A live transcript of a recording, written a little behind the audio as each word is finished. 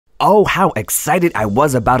Oh, how excited I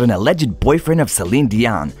was about an alleged boyfriend of Celine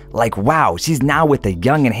Dion. Like, wow, she's now with a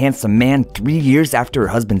young and handsome man 3 years after her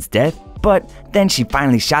husband's death? But then she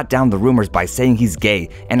finally shot down the rumors by saying he's gay,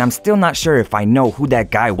 and I'm still not sure if I know who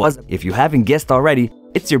that guy was. If you haven't guessed already,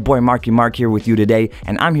 it's your boy Marky Mark here with you today,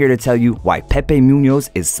 and I'm here to tell you why Pepe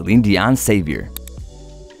Muñoz is Celine Dion's savior.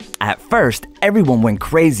 At first, everyone went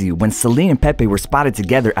crazy when Celine and Pepe were spotted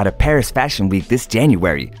together at a Paris Fashion Week this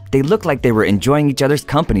January. They looked like they were enjoying each other's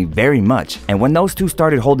company very much, and when those two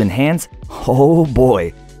started holding hands, oh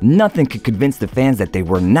boy, nothing could convince the fans that they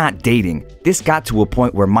were not dating. This got to a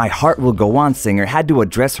point where My Heart Will Go On singer had to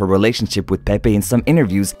address her relationship with Pepe in some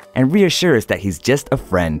interviews and reassure us that he's just a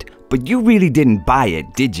friend. But you really didn't buy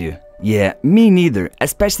it, did you? Yeah, me neither,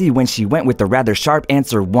 especially when she went with a rather sharp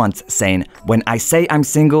answer once, saying, "When I say I'm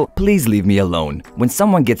single, please leave me alone." When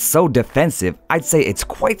someone gets so defensive, I'd say it's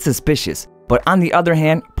quite suspicious. But on the other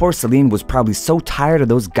hand, poor Celine was probably so tired of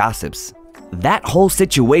those gossips. That whole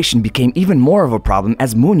situation became even more of a problem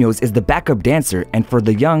as Muñoz is the backup dancer, and for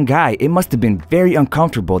the young guy, it must have been very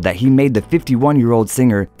uncomfortable that he made the 51-year-old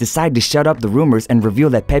singer decide to shut up the rumors and reveal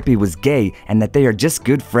that Pepe was gay and that they are just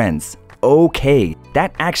good friends. Okay,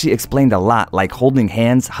 that actually explained a lot, like holding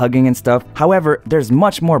hands, hugging and stuff. However, there's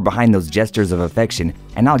much more behind those gestures of affection,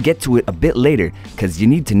 and I'll get to it a bit later, cause you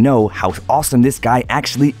need to know how awesome this guy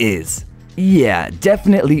actually is. Yeah,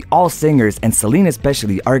 definitely all singers, and Celine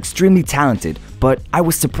especially, are extremely talented, but I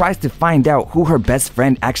was surprised to find out who her best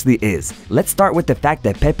friend actually is. Let's start with the fact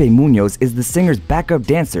that Pepe Muñoz is the singer's backup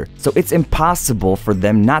dancer, so it's impossible for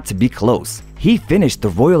them not to be close. He finished the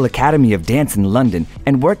Royal Academy of Dance in London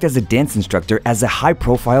and worked as a dance instructor at a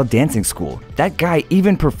high-profile dancing school. That guy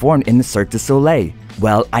even performed in the Cirque du Soleil.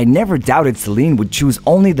 Well, I never doubted Celine would choose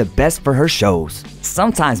only the best for her shows.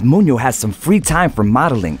 Sometimes Muñoz has some free time for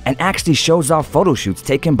modeling and actually shows off photo shoots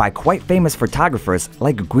taken by quite famous photographers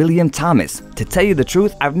like William Thomas. To tell you the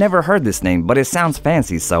truth, I've never heard this name, but it sounds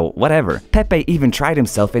fancy, so whatever. Pepe even tried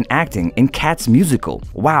himself in acting in Cats musical.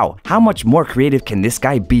 Wow, how much more creative can this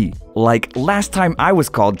guy be? Like, last time I was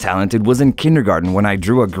called talented was in kindergarten when I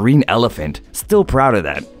drew a green elephant. Still proud of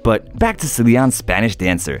that. But back to Celine's Spanish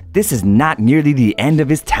dancer. This is not nearly the end of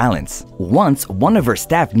his talents. Once, one of her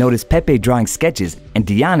staff noticed Pepe drawing sketches, and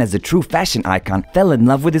Dion, as a true fashion icon, fell in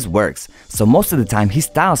love with his works. So most of the time he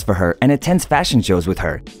styles for her and attends fashion shows with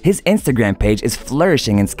her. His Instagram page is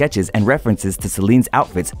flourishing in sketches and references to Celine's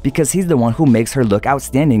outfits because he's the one who makes her look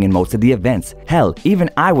outstanding in most of the events. Hell, even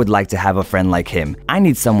I would like to have a friend like him. I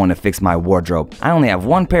need someone to fix my wardrobe. I only have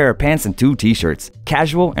one pair of pants and 2 t-shirts,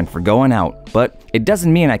 casual and for going out. But it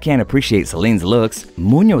doesn't mean I can't appreciate Celine's looks.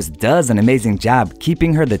 Muñoz does an amazing job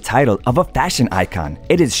keeping her the title of a fashion icon.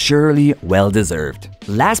 It is surely well deserved.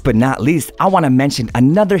 Last but not least, I want to mention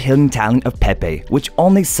another hidden talent of Pepe, which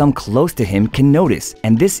only some close to him can notice,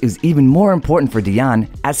 and this is even more important for Dion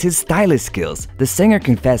as his stylist skills. The singer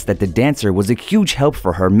confessed that the dancer was a huge help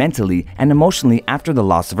for her mentally and emotionally after the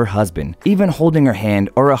loss of her husband. Even holding her hand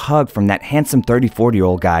or a hug from that handsome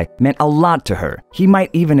 34-year-old guy meant a lot to her. He might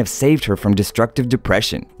even have saved her from destructive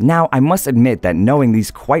depression. Now, I must admit that knowing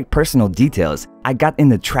these quite personal details, I got in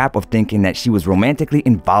the trap of thinking that she was romantically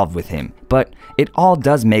involved with him. But it all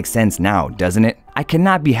does make sense now, doesn't it? I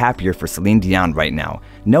cannot be happier for Celine Dion right now,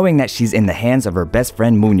 knowing that she's in the hands of her best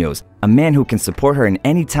friend Muñoz, a man who can support her in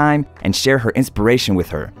any time and share her inspiration with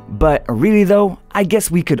her. But really though, I guess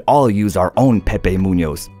we could all use our own Pepe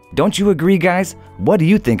Muñoz. Don't you agree, guys? What do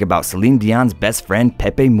you think about Celine Dion's best friend,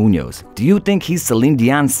 Pepe Muñoz? Do you think he's Celine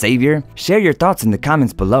Dion's savior? Share your thoughts in the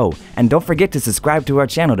comments below, and don't forget to subscribe to our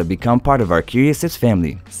channel to become part of our Curious Tips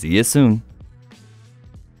family. See you soon.